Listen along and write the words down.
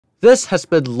This has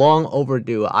been long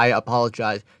overdue, I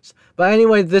apologize. But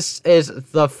anyway, this is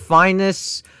the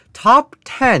finest top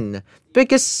 10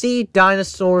 biggest sea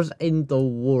dinosaurs in the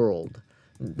world.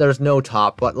 There's no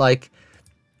top, but like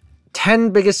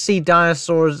 10 biggest sea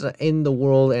dinosaurs in the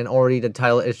world, and already the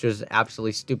title is just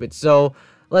absolutely stupid. So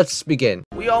let's begin.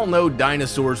 We all know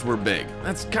dinosaurs were big.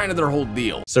 That's kind of their whole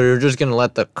deal. So you're just gonna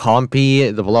let the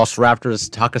Compy, the Velociraptors,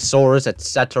 Tachosaurus,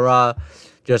 etc.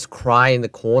 just cry in the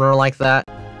corner like that?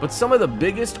 But some of the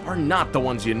biggest are not the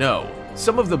ones you know.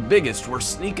 Some of the biggest were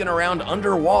sneaking around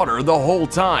underwater the whole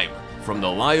time. From the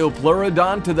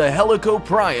Liopleurodon to the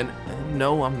Helicoprion.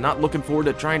 No, I'm not looking forward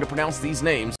to trying to pronounce these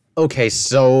names. Okay,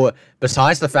 so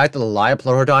besides the fact that the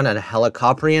Liopleurodon and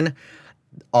Helicoprion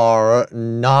are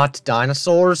not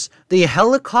dinosaurs, the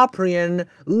Helicoprion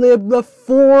lived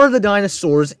before the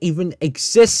dinosaurs even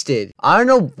existed. I don't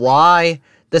know why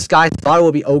this guy thought it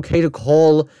would be okay to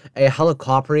call a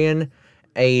Helicoprion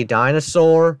a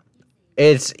dinosaur.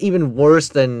 It's even worse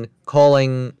than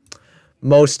calling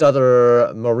most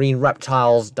other marine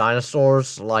reptiles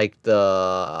dinosaurs, like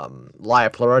the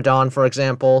Liopleurodon, for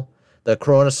example, the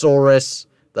Kronosaurus,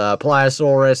 the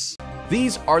Pliosaurus.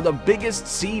 These are the biggest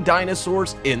sea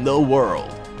dinosaurs in the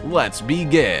world. Let's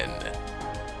begin.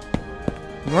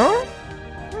 Huh?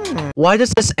 Why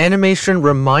does this animation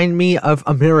remind me of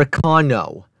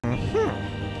Americano?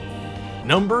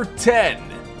 Number 10.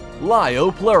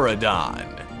 Liopleurodon.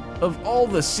 Of all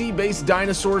the sea-based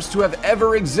dinosaurs to have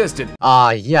ever existed.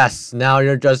 Ah, yes, now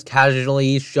you're just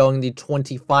casually showing the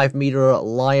 25-meter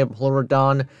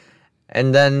Liopleurodon,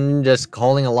 and then just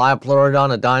calling a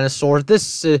Liopleurodon a dinosaur.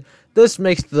 This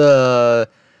makes the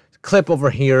clip over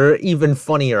here even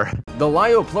funnier. The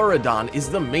Liopleurodon is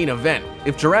the main event.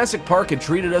 If Jurassic Park had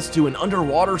treated us to an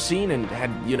underwater scene and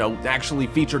had, actually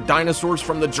featured dinosaurs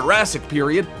from the Jurassic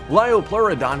period,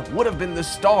 Liopleurodon would have been the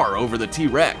star over the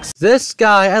T-Rex.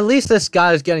 At least this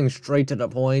guy is getting straight to the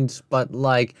point, but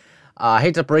like, I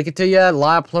hate to break it to you,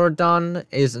 Liopleurodon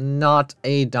is not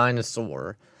a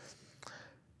dinosaur.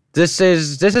 This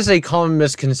is a common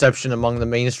misconception among the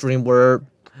mainstream where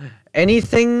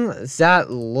anything that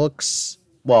looks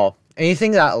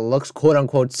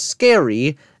quote-unquote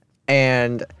scary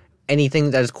and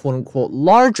anything that is quote-unquote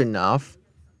large enough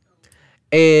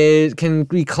can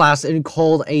be classed and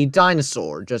called a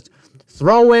dinosaur. Just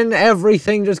throw in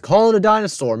everything, just call it a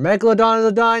dinosaur. Megalodon is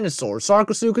a dinosaur.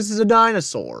 Sarcosuchus is a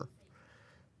dinosaur.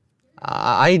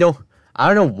 I don't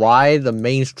know why the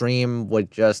mainstream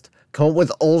would just come up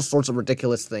with all sorts of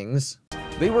ridiculous things.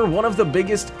 They were one of the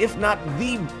biggest, if not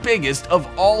the biggest, of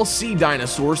all sea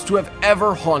dinosaurs to have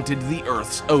ever haunted the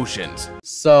Earth's oceans.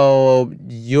 So,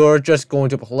 you're just going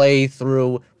to play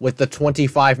through with the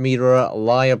 25-meter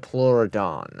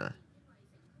Liopleurodon.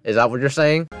 Is that what you're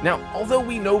saying? Now, although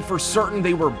we know for certain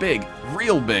they were big,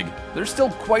 real big, there's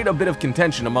still quite a bit of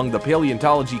contention among the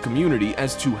paleontology community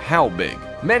as to how big.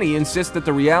 Many insist that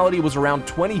the reality was around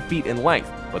 20 feet in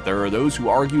length, but there are those who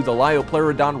argue the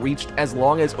Liopleurodon reached as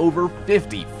long as over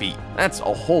 50 feet. That's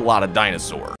a whole lot of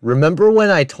dinosaur. Remember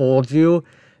when I told you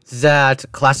that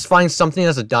classifying something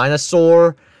as a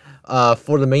dinosaur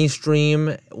for the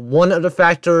mainstream, one of the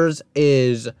factors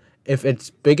is if it's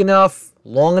big enough,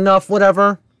 long enough,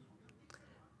 whatever?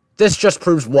 This just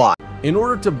proves why. In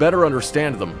order to better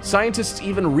understand them, scientists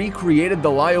even recreated the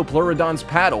Liopleurodon's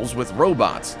paddles with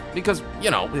robots. Because,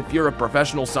 if you're a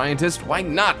professional scientist, why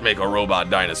not make a robot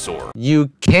dinosaur?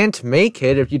 You can't make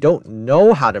it if you don't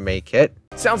know how to make it.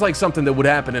 Sounds like something that would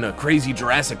happen in a crazy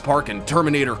Jurassic Park and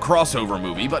Terminator crossover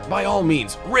movie, but by all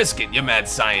means, risk it, you mad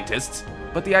scientists.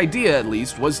 But the idea, at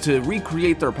least, was to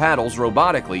recreate their paddles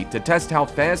robotically to test how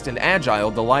fast and agile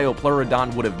the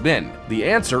Liopleurodon would have been. The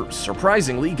answer,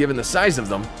 surprisingly given the size of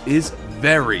them, is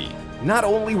very. Not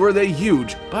only were they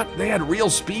huge, but they had real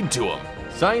speed to them.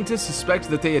 Scientists suspect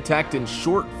that they attacked in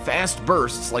short, fast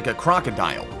bursts like a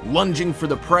crocodile, lunging for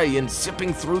the prey and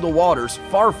zipping through the waters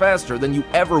far faster than you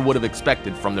ever would have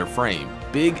expected from their frame.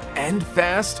 Big and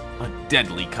fast, a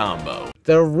deadly combo.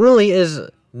 There really is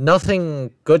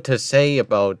nothing good to say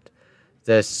about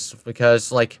this,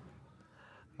 because,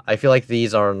 I feel like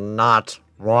these are not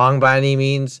wrong by any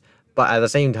means, but at the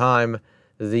same time,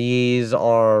 these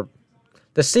are...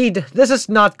 this video is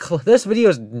not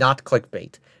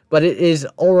clickbait, but it is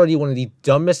already one of the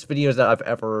dumbest videos that I've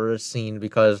ever seen,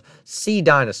 because sea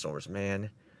dinosaurs, man.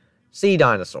 Sea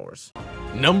dinosaurs.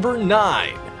 Number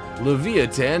 9.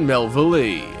 Leviathan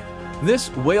melvillei.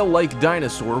 This whale-like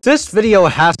dinosaur... This video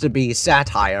has to be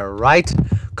satire, right?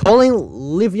 Calling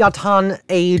Leviathan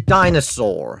a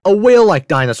dinosaur. A whale-like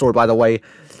dinosaur, by the way.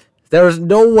 There's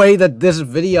no way that this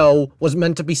video was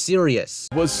meant to be serious.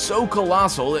 Was so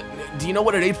colossal, do you know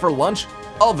what it ate for lunch?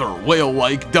 Other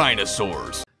whale-like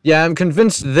dinosaurs. Yeah, I'm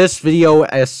convinced this video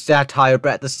is satire,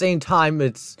 but at the same time,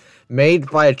 it's made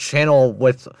by a channel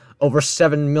with over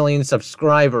 7 million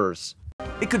subscribers.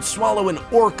 It could swallow an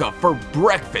orca for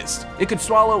breakfast. It could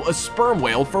swallow a sperm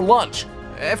whale for lunch.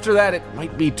 After that, it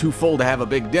might be too full to have a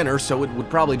big dinner, so it would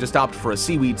probably just opt for a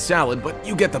seaweed salad, but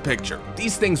you get the picture.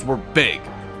 These things were big.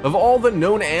 Of all the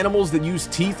known animals that use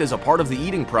teeth as a part of the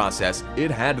eating process, it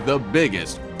had the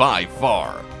biggest by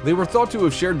far. They were thought to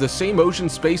have shared the same ocean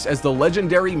space as the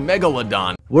legendary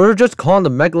megalodon. We're just calling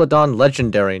the megalodon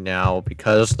legendary now,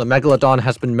 because the megalodon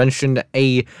has been mentioned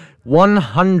a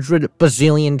 100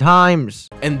 bazillion times.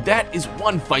 And that is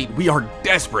one fight we are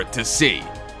desperate to see.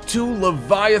 Two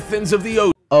leviathans of the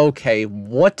ocean. Okay,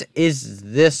 what is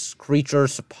this creature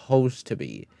supposed to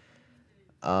be?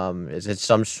 Is it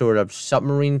some sort of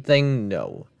submarine thing?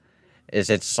 No.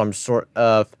 Is it some sort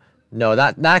of... No,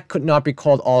 that could not be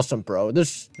called awesome, bro.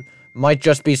 This might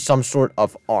just be some sort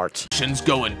of art.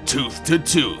 Going tooth to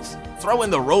tooth. Throw in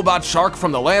the robot shark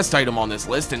from the last item on this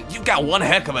list and you've got one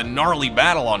heck of a gnarly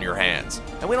battle on your hands.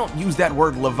 And we don't use that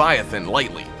word leviathan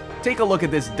lightly. Take a look at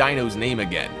this dino's name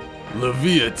again.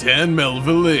 Leviathan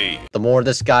melville. The more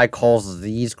this guy calls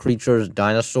these creatures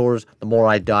dinosaurs, the more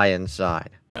I die inside.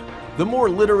 The more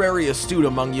literary astute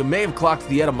among you may have clocked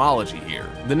the etymology here.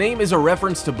 The name is a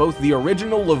reference to both the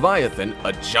original Leviathan,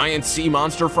 a giant sea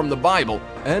monster from the Bible,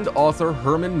 and author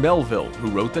Herman Melville,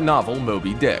 who wrote the novel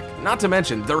Moby Dick. Not to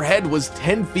mention, their head was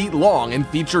 10 feet long and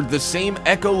featured the same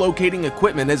echolocating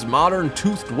equipment as modern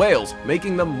toothed whales,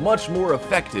 making them much more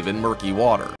effective in murky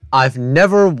water. I've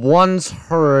never once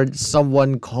heard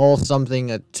someone call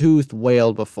something a toothed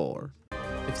whale before.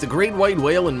 If the great white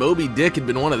whale in Moby Dick had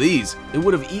been one of these, it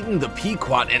would have eaten the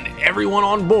Pequot and everyone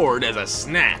on board as a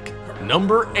snack.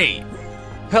 Number 8.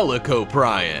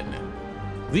 Helicoprion.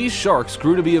 These sharks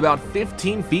grew to be about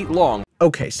 15 feet long.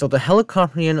 Okay, so the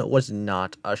Helicoprion was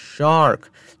not a shark,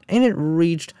 and it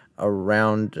reached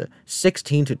around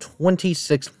 16 to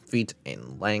 26 feet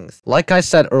in length. Like I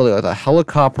said earlier, the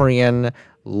Helicoprion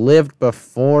lived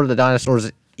before the dinosaurs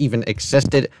even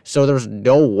existed, so there's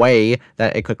no way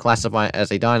that it could classify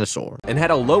as a dinosaur. And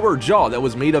had a lower jaw that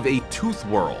was made of a tooth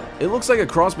whorl. It looks like a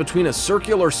cross between a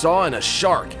circular saw and a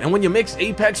shark, and when you mix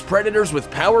apex predators with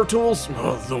power tools,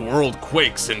 the world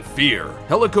quakes in fear.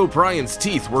 Helicoprion's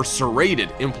teeth were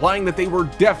serrated, implying that they were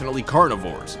definitely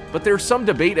carnivores. But there's some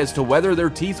debate as to whether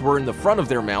their teeth were in the front of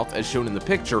their mouth as shown in the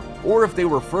picture, or if they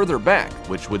were further back,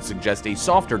 which would suggest a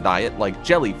softer diet like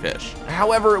jellyfish.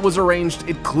 However it was arranged,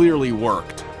 it clearly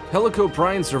worked.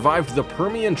 Helicoprion survived the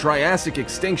Permian-Triassic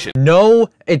extinction. No,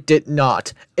 it did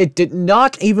not. It did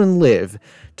not even live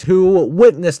to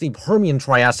witness the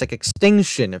Permian-Triassic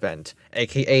extinction event,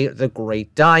 aka the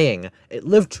Great Dying. It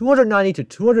lived 290 to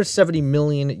 270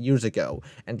 million years ago,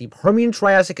 and the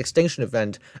Permian-Triassic extinction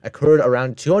event occurred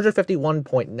around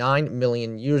 251.9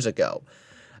 million years ago.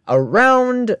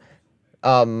 Around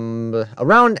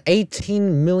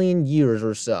 18 million years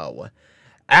or so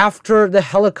after the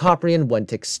Helicoprion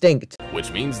went extinct.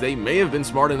 Which means they may have been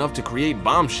smart enough to create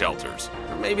bomb shelters.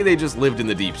 Or maybe they just lived in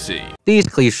the deep sea. These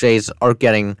cliches are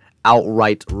getting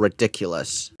outright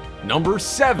ridiculous. Number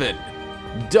 7.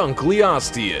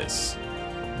 Dunkleosteus.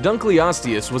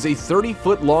 Dunkleosteus was a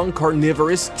 30-foot-long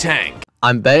carnivorous tank.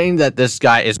 I'm betting that this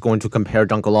guy is going to compare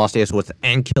Dunkleosteus with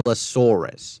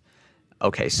Ankylosaurus.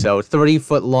 Okay, so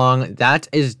 30-foot long, that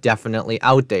is definitely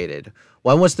outdated.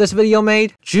 When was this video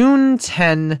made? June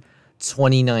 10,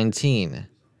 2019.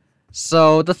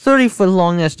 So, the 30-foot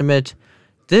long estimate,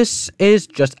 this is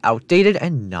just outdated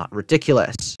and not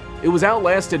ridiculous. It was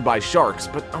outlasted by sharks,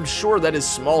 but I'm sure that is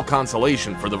small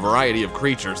consolation for the variety of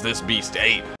creatures this beast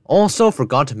ate. Also,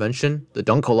 forgot to mention, the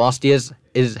Dunkleosteus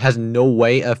has no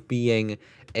way of being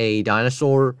a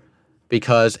dinosaur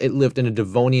because it lived in a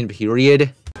Devonian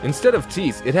period. Instead of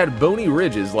teeth, it had bony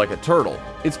ridges like a turtle.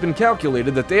 It's been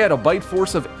calculated that they had a bite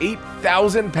force of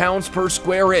 8,000 pounds per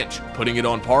square inch, putting it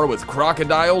on par with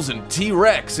crocodiles and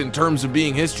T-Rex in terms of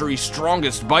being history's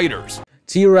strongest biters.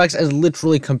 T-Rex is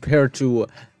literally compared to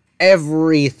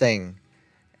everything.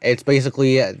 It's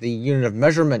basically the unit of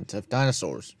measurement of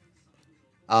dinosaurs.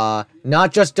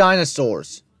 Not just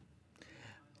dinosaurs.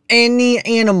 Any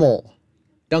animal.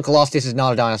 Dunkleosteus is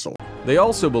not a dinosaur. They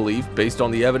also believe, based on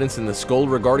the evidence in the skull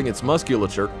regarding its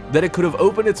musculature, that it could have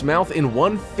opened its mouth in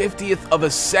 1/50th of a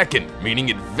second, meaning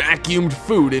it vacuumed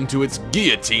food into its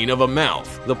guillotine of a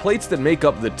mouth. The plates that make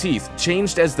up the teeth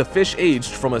changed as the fish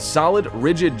aged from a solid,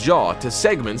 rigid jaw to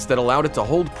segments that allowed it to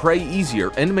hold prey easier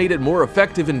and made it more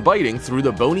effective in biting through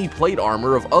the bony plate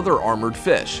armor of other armored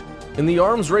fish. In the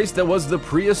arms race that was the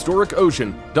prehistoric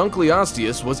ocean,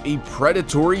 Dunkleosteus was a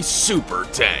predatory super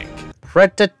tank.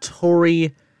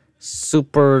 Predatory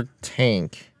super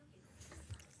tank.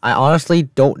 I honestly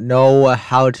don't know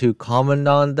how to comment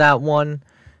on that one,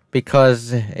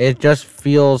 because it just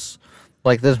feels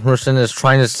like this person is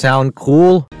trying to sound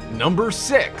cool. Number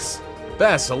 6.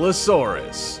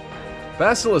 Basilosaurus.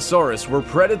 Basilosaurus were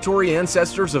predatory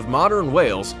ancestors of modern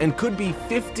whales and could be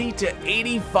 50 to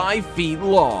 85 feet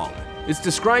long. It's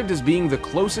described as being the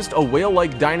closest a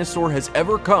whale-like dinosaur has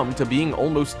ever come to being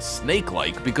almost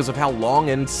snake-like because of how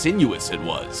long and sinuous it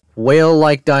was.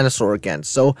 Whale-like dinosaur again.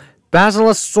 So,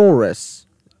 Basilosaurus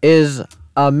is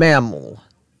a mammal.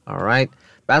 Alright?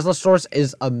 Basilosaurus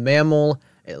is a mammal.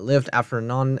 It lived after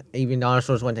non-avian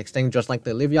dinosaurs went extinct, just like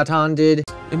the Leviathan did.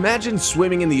 Imagine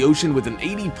swimming in the ocean with an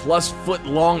 80-plus foot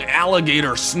long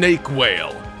alligator snake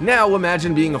whale. Now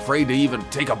imagine being afraid to even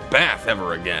take a bath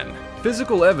ever again.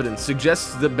 Physical evidence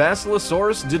suggests that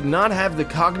Basilosaurus did not have the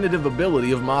cognitive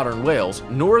ability of modern whales,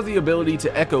 nor the ability to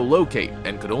echolocate,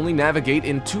 and could only navigate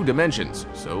in 2 dimensions,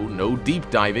 so no deep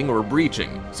diving or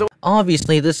breaching. So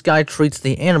obviously, this guy treats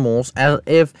the animals as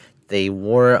if they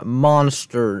were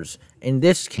monsters. In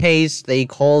this case, they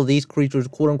call these creatures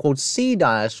quote-unquote sea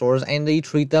dinosaurs, and they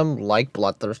treat them like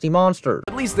bloodthirsty monsters.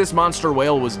 At least this monster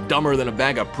whale was dumber than a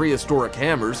bag of prehistoric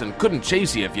hammers and couldn't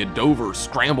chase you if you dove or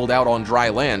scrambled out on dry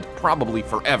land, probably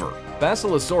forever.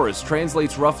 Basilosaurus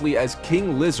translates roughly as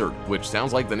King Lizard, which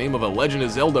sounds like the name of a Legend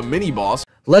of Zelda mini-boss.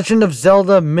 Legend of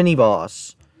Zelda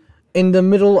mini-boss. In the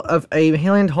middle of a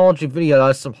paleontology video that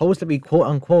is supposed to be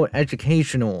quote-unquote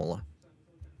educational.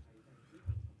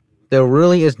 There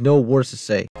really is no words to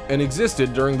say. And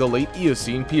existed during the late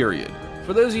Eocene period.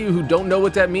 For those of you who don't know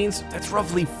what that means, that's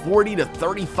roughly 40 to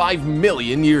 35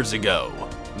 million years ago.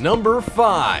 Number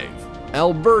 5.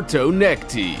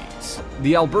 Albertonectes.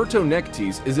 The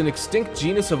Albertonectes is an extinct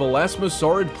genus of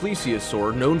elasmosaurid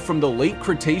plesiosaur known from the late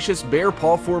Cretaceous bear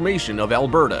paw formation of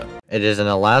Alberta. It is an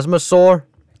elasmosaur?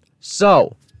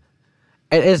 So,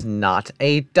 it is not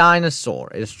a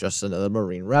dinosaur, it's just another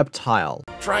marine reptile.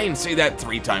 Try and say that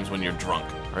 3 times when you're drunk,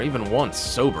 or even once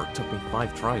sober. Took me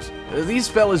 5 tries. These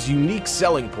fellas' unique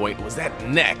selling point was that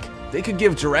neck. They could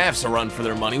give giraffes a run for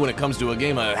their money when it comes to a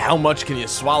game of how much can you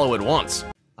swallow at once.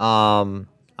 I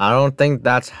don't think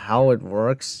that's how it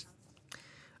works.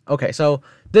 Okay, so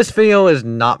this video is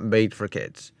not made for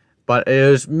kids, but it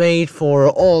is made for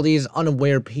all these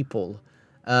unaware people.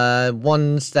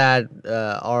 Ones that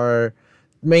are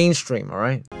mainstream,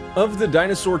 alright? Of the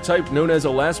dinosaur type known as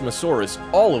Elasmosaurus,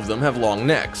 all of them have long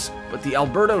necks, but the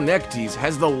Albertonectes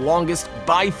has the longest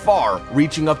by far,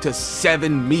 reaching up to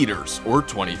 7 meters, or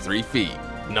 23 feet.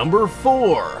 Number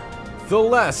 4.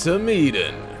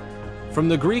 Thalassemedon. From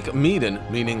the Greek medon,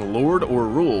 meaning lord or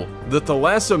rule, the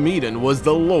Thalassemedon was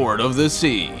the lord of the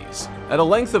seas. At a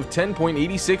length of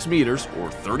 10.86 meters, or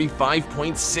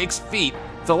 35.6 feet,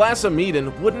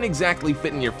 Thalassemedon wouldn't exactly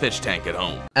fit in your fish tank at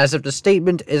home. As if the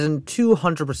statement isn't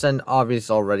 200%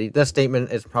 obvious already, this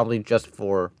statement is probably just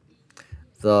for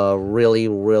the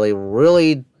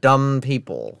really dumb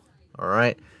people,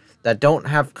 alright? That don't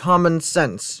have common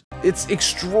sense. Its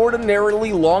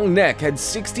extraordinarily long neck had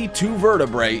 62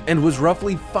 vertebrae and was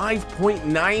roughly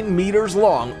 5.9 meters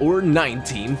long, or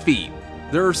 19 feet.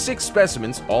 There are 6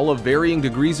 specimens, all of varying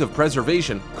degrees of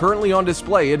preservation, currently on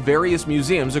display at various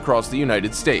museums across the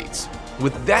United States.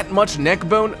 With that much neck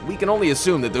bone, we can only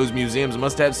assume that those museums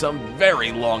must have some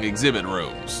very long exhibit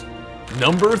rooms.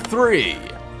 Number 3.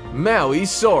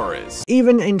 Mauisaurus.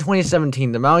 Even in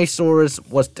 2017, the Mauisaurus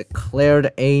was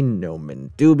declared a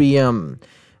nomen dubium,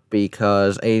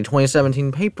 because a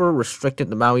 2017 paper restricted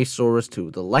the Mauisaurus to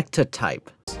the Lecta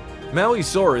type.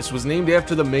 Mauisaurus was named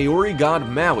after the Maori god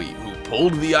Maui, who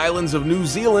pulled the islands of New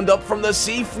Zealand up from the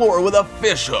seafloor with a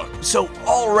fish hook. So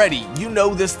already, you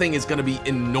know this thing is going to be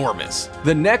enormous.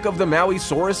 The neck of the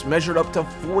Mauisaurus measured up to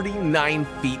 49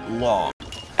 feet long.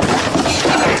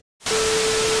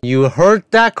 You heard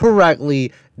that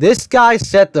correctly. This guy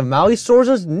said the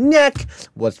Mauisaurus' neck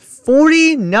was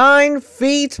 49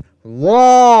 feet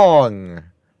long.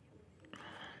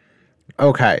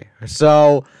 Okay,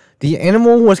 so the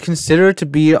animal was considered to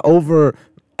be over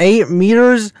 8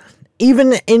 meters,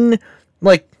 even in,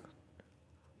 like,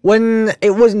 when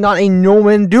it was not a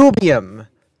nomen dubium.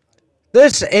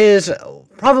 This is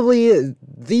probably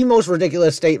the most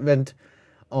ridiculous statement,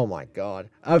 oh my god,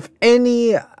 of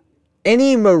any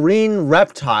marine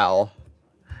reptile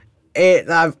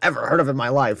I've ever heard of in my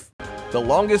life. The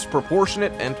longest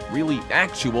proportionate and really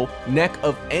actual neck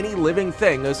of any living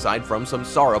thing aside from some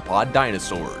sauropod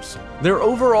dinosaurs. Their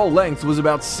overall length was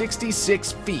about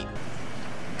 66 feet.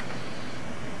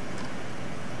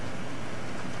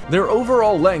 Their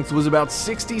overall length was about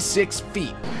 66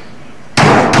 feet.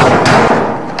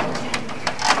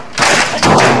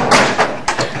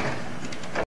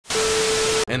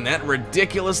 And that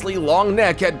ridiculously long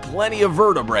neck had plenty of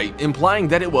vertebrae, implying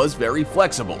that it was very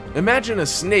flexible. Imagine a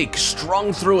snake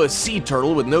strung through a sea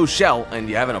turtle with no shell, and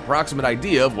you have an approximate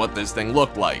idea of what this thing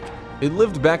looked like. It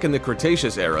lived back in the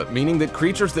Cretaceous era, meaning that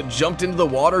creatures that jumped into the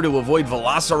water to avoid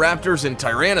velociraptors and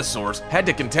tyrannosaurs had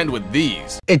to contend with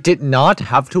these. It did not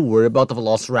have to worry about the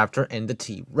velociraptor and the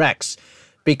T-Rex,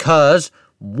 because,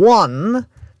 one,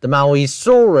 the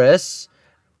Mauisaurus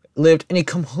lived in a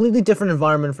completely different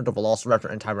environment from the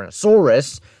Velociraptor and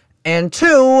Tyrannosaurus, and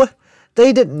two,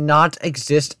 they did not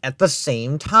exist at the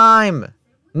same time.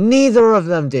 Neither of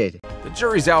them did. The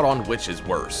jury's out on which is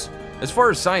worse. As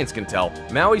far as science can tell,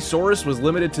 Mauisaurus was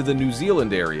limited to the New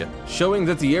Zealand area, showing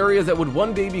that the area that would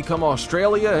one day become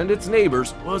Australia and its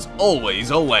neighbors was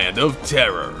always a land of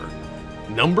terror.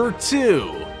 Number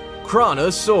 2.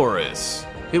 Kronosaurus.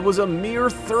 It was a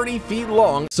mere 30 feet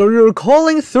long. So you're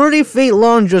calling 30 feet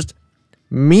long just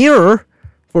mere?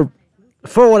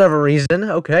 For whatever reason,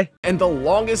 okay. And the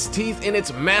longest teeth in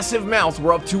its massive mouth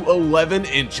were up to 11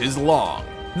 inches long.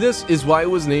 This is why it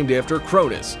was named after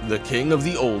Cronus, the king of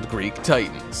the old Greek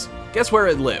titans. Guess where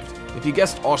it lived? If you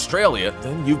guessed Australia,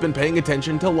 then you've been paying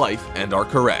attention to life and are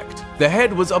correct. The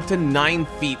head was up to 9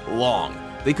 feet long.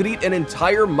 They could eat an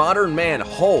entire modern man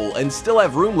whole and still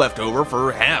have room left over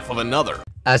for half of another.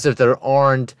 As if there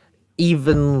aren't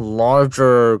even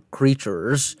larger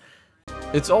creatures.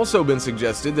 It's also been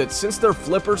suggested that since their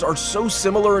flippers are so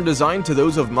similar in design to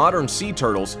those of modern sea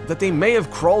turtles, that they may have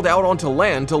crawled out onto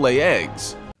land to lay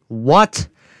eggs. What?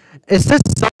 Is this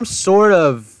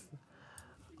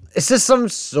some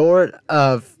sort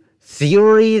of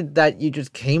theory that you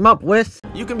just came up with?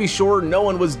 You can be sure no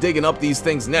one was digging up these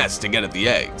things' nests to get at the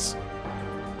eggs.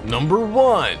 Number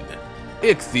 1.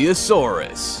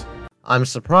 Ichthyosaurus. I'm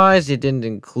surprised you didn't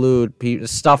include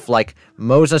stuff like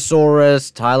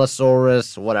Mosasaurus,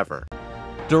 Tylosaurus, whatever.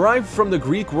 Derived from the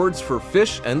Greek words for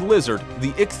fish and lizard,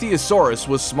 the Ichthyosaurus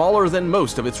was smaller than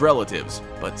most of its relatives,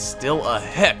 but still a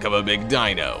heck of a big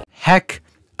dino. Heck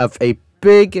of a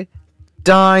big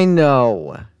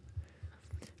dino.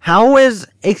 How is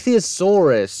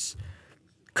Ichthyosaurus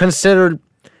considered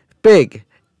big?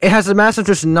 It has a mass of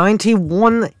just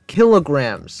 91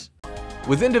 kilograms.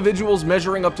 With individuals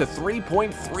measuring up to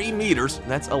 3.3 meters,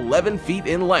 that's 11 feet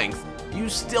in length, you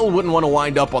still wouldn't want to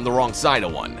wind up on the wrong side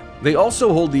of one. They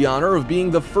also hold the honor of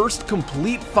being the first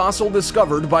complete fossil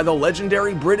discovered by the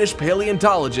legendary British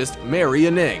paleontologist Mary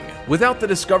Anning. Without the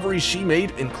discoveries she made,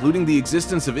 including the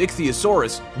existence of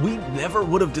Ichthyosaurus, we never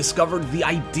would have discovered the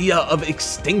idea of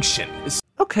extinction.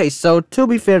 Okay, so to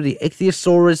be fair, the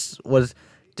Ichthyosaurus was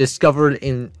discovered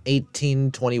in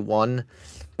 1821.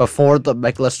 Before the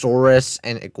Megalosaurus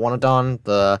and Iguanodon,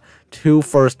 the two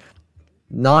first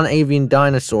non-avian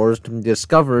dinosaurs to be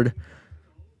discovered.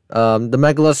 The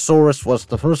Megalosaurus was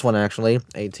the first one, actually,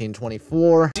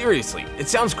 1824. Seriously, it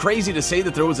sounds crazy to say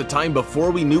that there was a time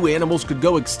before we knew animals could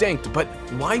go extinct, but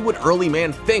why would early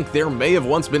man think there may have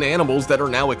once been animals that are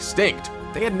now extinct?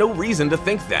 They had no reason to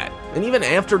think that. And even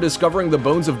after discovering the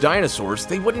bones of dinosaurs,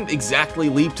 they wouldn't exactly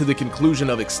leap to the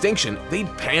conclusion of extinction.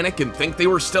 They'd panic and think they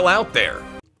were still out there.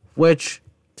 Which,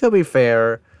 to be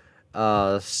fair,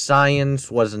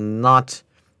 science was not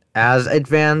as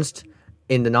advanced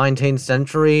in the 19th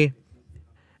century,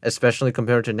 especially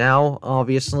compared to now,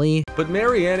 obviously. But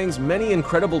Mary Anning's many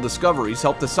incredible discoveries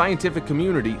helped the scientific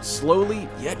community slowly,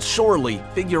 yet surely,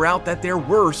 figure out that there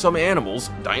were some animals,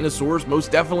 dinosaurs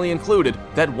most definitely included,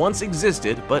 that once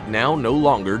existed but now no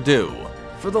longer do.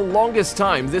 For the longest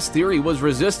time, this theory was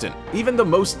resistant. Even the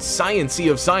most science-y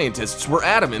of scientists were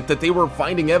adamant that they were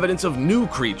finding evidence of new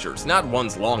creatures, not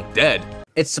ones long dead.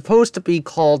 It's supposed to be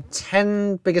called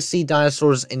 10 biggest sea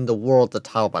dinosaurs in the world, the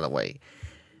title, by the way.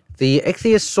 The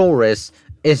Ichthyosaurus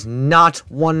is not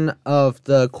one of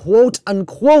the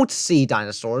quote-unquote sea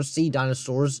dinosaurs. Sea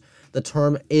dinosaurs, the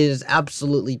term is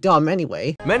absolutely dumb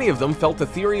anyway. Many of them felt the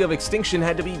theory of extinction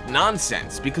had to be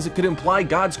nonsense because it could imply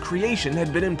God's creation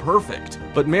had been imperfect.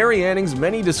 But Mary Anning's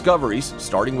many discoveries,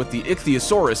 starting with the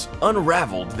Ichthyosaurus,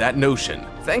 unraveled that notion.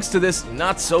 Thanks to this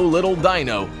not-so-little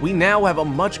dino, we now have a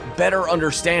much better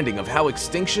understanding of how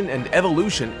extinction and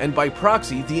evolution, and by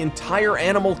proxy the entire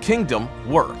animal kingdom,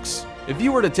 works. If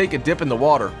you were to take a dip in the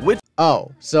water, which—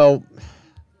 Oh, so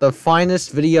the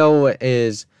finest video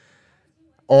is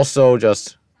also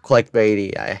just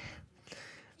clickbaity.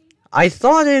 I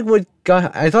thought it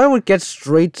would get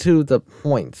straight to the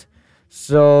point.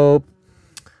 So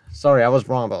sorry, I was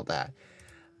wrong about that.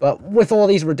 But with all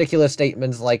these ridiculous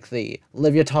statements like the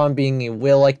Leviathan being a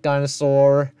whale-like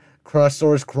dinosaur,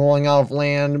 Crussaurus crawling out of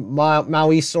land,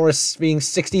 Mauisaurus being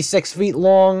 66 feet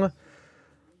long.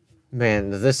 Man,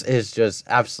 this is just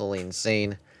absolutely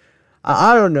insane.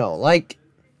 I don't know, like,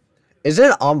 is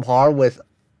it on par with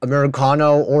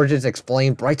Americano, Origins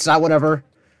Explained, Brightside, whatever?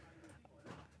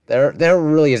 There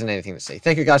really isn't anything to say.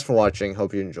 Thank you guys for watching.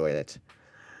 Hope you enjoyed it.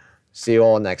 See you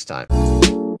all next time.